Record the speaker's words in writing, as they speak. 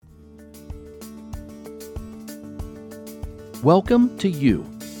Welcome to You,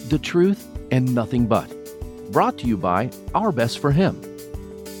 the Truth, and Nothing But, brought to you by Our Best for Him,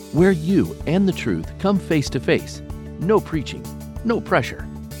 where you and the truth come face to face. No preaching, no pressure,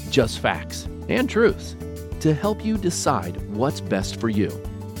 just facts and truths to help you decide what's best for you.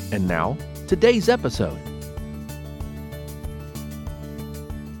 And now, today's episode.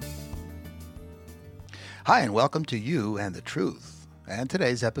 Hi, and welcome to You and the Truth, and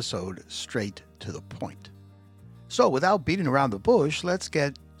today's episode, Straight to the Point. So, without beating around the bush, let's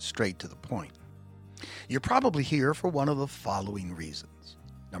get straight to the point. You're probably here for one of the following reasons.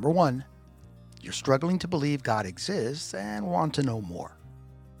 Number one, you're struggling to believe God exists and want to know more.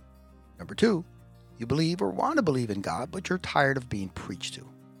 Number two, you believe or want to believe in God, but you're tired of being preached to.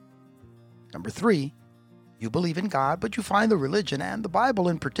 Number three, you believe in God, but you find the religion and the Bible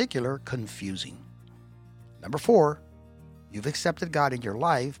in particular confusing. Number four, you've accepted God in your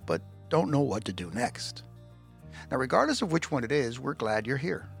life, but don't know what to do next. Now, regardless of which one it is, we're glad you're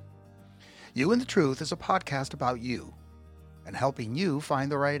here. You and the Truth is a podcast about you and helping you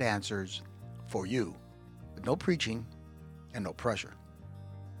find the right answers for you, with no preaching and no pressure.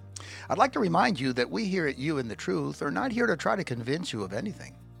 I'd like to remind you that we here at You and the Truth are not here to try to convince you of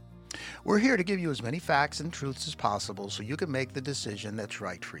anything. We're here to give you as many facts and truths as possible so you can make the decision that's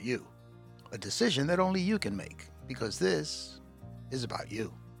right for you. A decision that only you can make, because this is about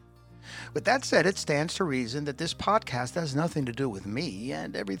you. With that said, it stands to reason that this podcast has nothing to do with me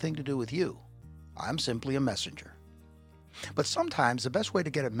and everything to do with you. I'm simply a messenger. But sometimes the best way to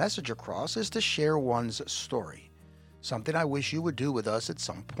get a message across is to share one's story, something I wish you would do with us at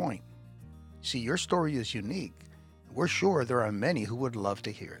some point. See, your story is unique. We're sure there are many who would love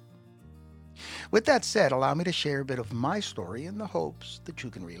to hear it. With that said, allow me to share a bit of my story in the hopes that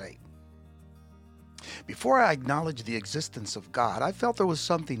you can relate. Before I acknowledged the existence of God, I felt there was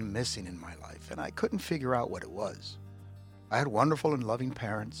something missing in my life, and I couldn't figure out what it was. I had wonderful and loving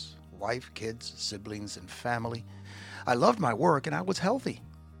parents, wife, kids, siblings, and family. I loved my work, and I was healthy.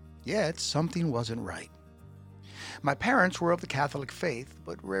 Yet, something wasn't right. My parents were of the Catholic faith,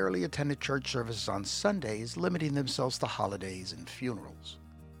 but rarely attended church services on Sundays, limiting themselves to holidays and funerals.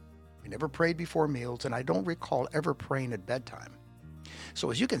 We never prayed before meals, and I don't recall ever praying at bedtime. So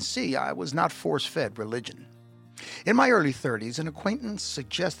as you can see, I was not force-fed religion. In my early 30s, an acquaintance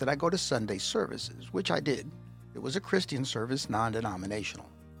suggested I go to Sunday services, which I did. It was a Christian service, non-denominational.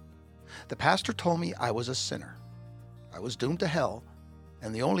 The pastor told me I was a sinner. I was doomed to hell,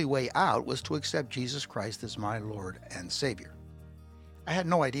 and the only way out was to accept Jesus Christ as my Lord and Savior. I had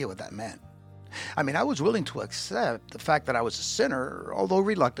no idea what that meant. I was willing to accept the fact that I was a sinner, although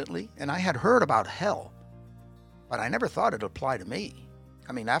reluctantly, and I had heard about hell. But I never thought it applied to me.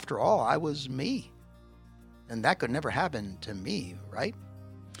 After all, I was me. And that could never happen to me, right?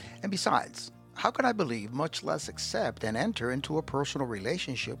 And besides, how could I believe, much less accept and enter into a personal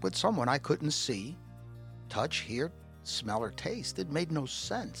relationship with someone I couldn't see, touch, hear, smell, or taste? It made no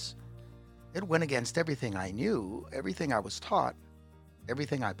sense. It went against everything I knew, everything I was taught,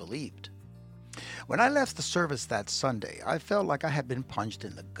 everything I believed. When I left the service that Sunday, I felt like I had been punched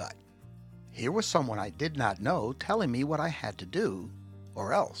in the gut. Here was someone I did not know telling me what I had to do,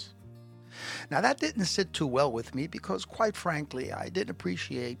 or else. Now, that didn't sit too well with me because, quite frankly, I didn't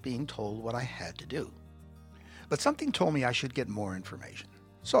appreciate being told what I had to do. But something told me I should get more information.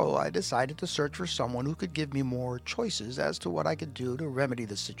 So I decided to search for someone who could give me more choices as to what I could do to remedy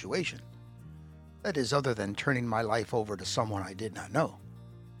the situation. That is, other than turning my life over to someone I did not know.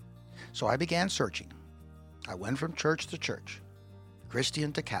 So I began searching. I went from church to church,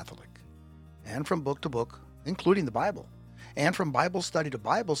 Christian to Catholic, and from book to book, including the Bible, and from Bible study to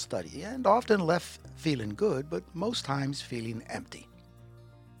Bible study, and often left feeling good, but most times feeling empty.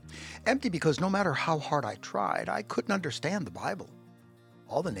 Empty because no matter how hard I tried, I couldn't understand the Bible.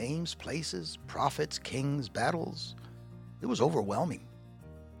 All the names, places, prophets, kings, battles, it was overwhelming.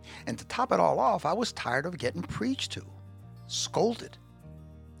 And to top it all off, I was tired of getting preached to, scolded.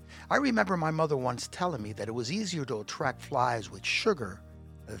 I remember my mother once telling me that it was easier to attract flies with sugar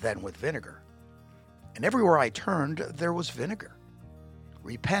than with vinegar. And everywhere I turned, there was vinegar.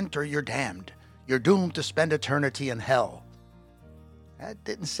 Repent or you're damned. You're doomed to spend eternity in hell. That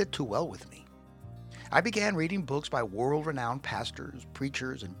didn't sit too well with me. I began reading books by world-renowned pastors,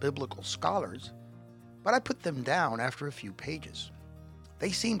 preachers, and biblical scholars, but I put them down after a few pages.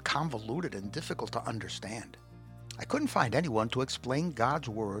 They seemed convoluted and difficult to understand. I couldn't find anyone to explain God's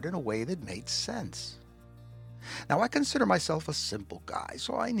word in a way that made sense. Now, I consider myself a simple guy,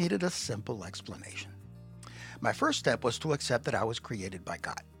 so I needed a simple explanation. My first step was to accept that I was created by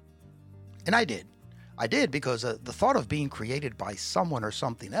God. And I did. I did because the thought of being created by someone or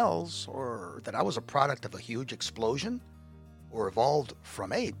something else, or that I was a product of a huge explosion, or evolved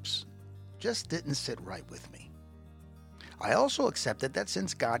from apes just didn't sit right with me. I also accepted that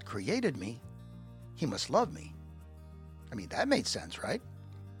since God created me, He must love me. I mean, that made sense, right?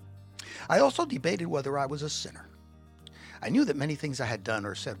 I also debated whether I was a sinner. I knew that many things I had done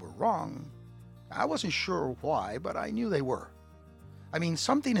or said were wrong. I wasn't sure why, but I knew they were. I mean,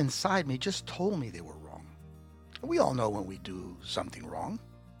 something inside me just told me they were wrong. We all know when we do something wrong.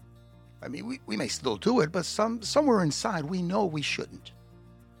 I mean, we may still do it, but somewhere inside we know we shouldn't.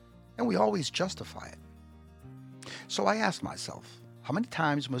 And we always justify it. So I asked myself, how many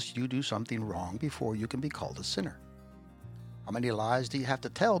times must you do something wrong before you can be called a sinner? How many lies do you have to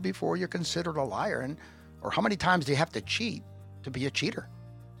tell before you're considered a liar? Or how many times do you have to cheat to be a cheater?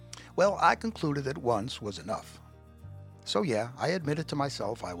 Well, I concluded that once was enough. So yeah, I admitted to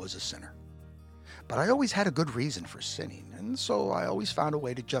myself I was a sinner. But I always had a good reason for sinning, and so I always found a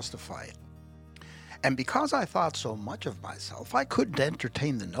way to justify it. And because I thought so much of myself, I couldn't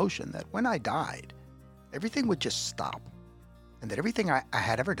entertain the notion that when I died, everything would just stop, and that everything I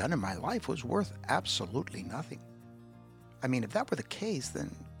had ever done in my life was worth absolutely nothing. I mean, if that were the case,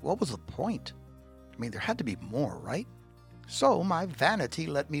 then what was the point? I mean, there had to be more, right? So my vanity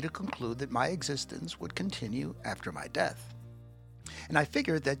led me to conclude that my existence would continue after my death. And I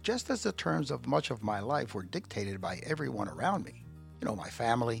figured that just as the terms of much of my life were dictated by everyone around me, my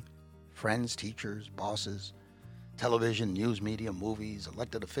family, friends, teachers, bosses, television, news media, movies,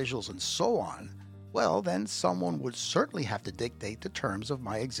 elected officials, and so on, well, then someone would certainly have to dictate the terms of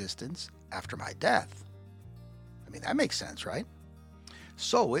my existence after my death. I mean, that makes sense, right?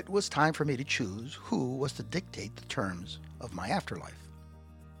 So it was time for me to choose who was to dictate the terms of my afterlife.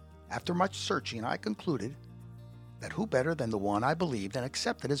 After much searching, I concluded that who better than the one I believed and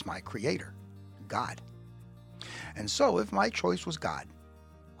accepted as my creator, God. And so if my choice was God,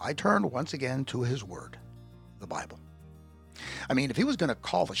 I turned once again to His Word, the Bible. I mean, if He was going to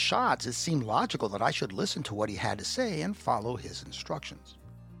call the shots, it seemed logical that I should listen to what He had to say and follow His instructions.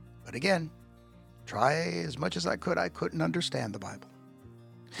 But again, try as much as I couldn't understand the Bible.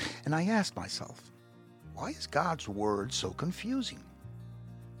 And I asked myself, why is God's Word so confusing?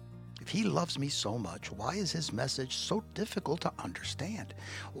 If He loves me so much, why is His message so difficult to understand?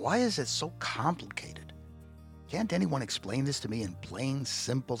 Why is it so complicated? Can't anyone explain this to me in plain,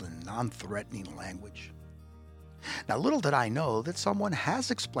 simple, and non-threatening language? Now, little did I know that someone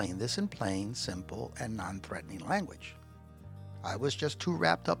has explained this in plain, simple, and non-threatening language. I was just too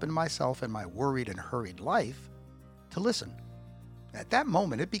wrapped up in myself and my worried and hurried life to listen. At that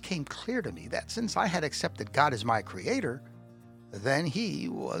moment, it became clear to me that since I had accepted God as my creator, then He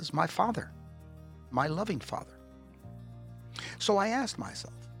was my Father, my loving Father. So I asked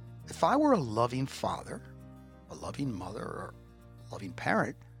myself, if I were a loving father, a loving mother, or a loving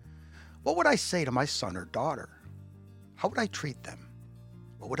parent, what would I say to my son or daughter? How would I treat them?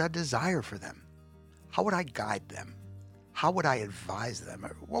 What would I desire for them? How would I guide them? How would I advise them?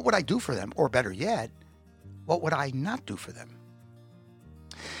 What would I do for them? Or better yet, what would I not do for them?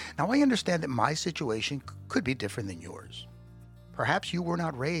 Now, I understand that my situation could be different than yours. Perhaps you were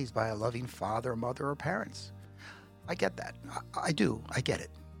not raised by a loving father, mother, or parents. I get that. I do. I get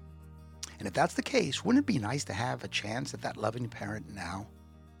it. And if that's the case, wouldn't it be nice to have a chance at that loving parent now?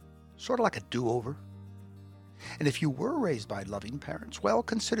 Sort of like a do-over. And if you were raised by loving parents, well,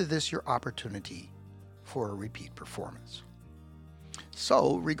 consider this your opportunity for a repeat performance.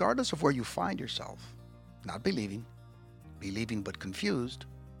 So, regardless of where you find yourself, not believing but confused,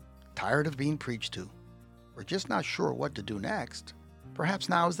 tired of being preached to, or just not sure what to do next, perhaps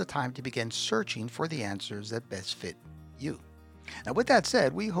now is the time to begin searching for the answers that best fit you. Now, with that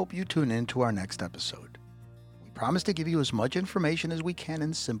said, we hope you tune in to our next episode. We promise to give you as much information as we can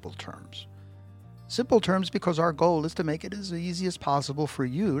in simple terms. Simple terms because our goal is to make it as easy as possible for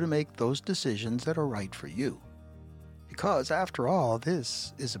you to make those decisions that are right for you. Because, after all,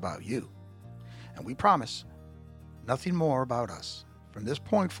 this is about you. And we promise nothing more about us. From this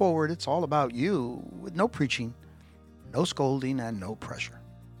point forward, it's all about you, with no preaching, no scolding, and no pressure.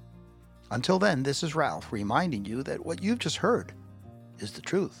 Until then, this is Ralph reminding you that what you've just heard is the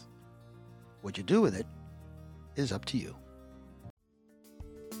truth. What you do with it is up to you.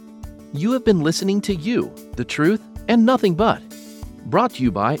 You have been listening to You, the Truth, and Nothing But. Brought to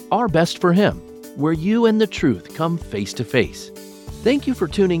you by Our Best for Him, where you and the truth come face to face. Thank you for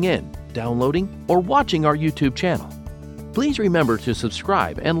tuning in, downloading, or watching our YouTube channel. Please remember to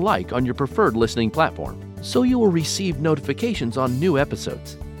subscribe and like on your preferred listening platform so you will receive notifications on new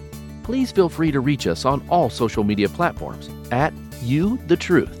episodes. Please feel free to reach us on all social media platforms at You the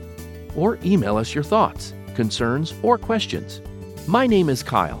Truth, or email us your thoughts, concerns, or questions. My name is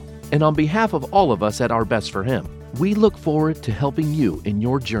Kyle, and on behalf of all of us at Our Best for Him, We look forward to helping you in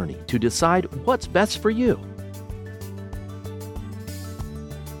your journey to decide what's best for you.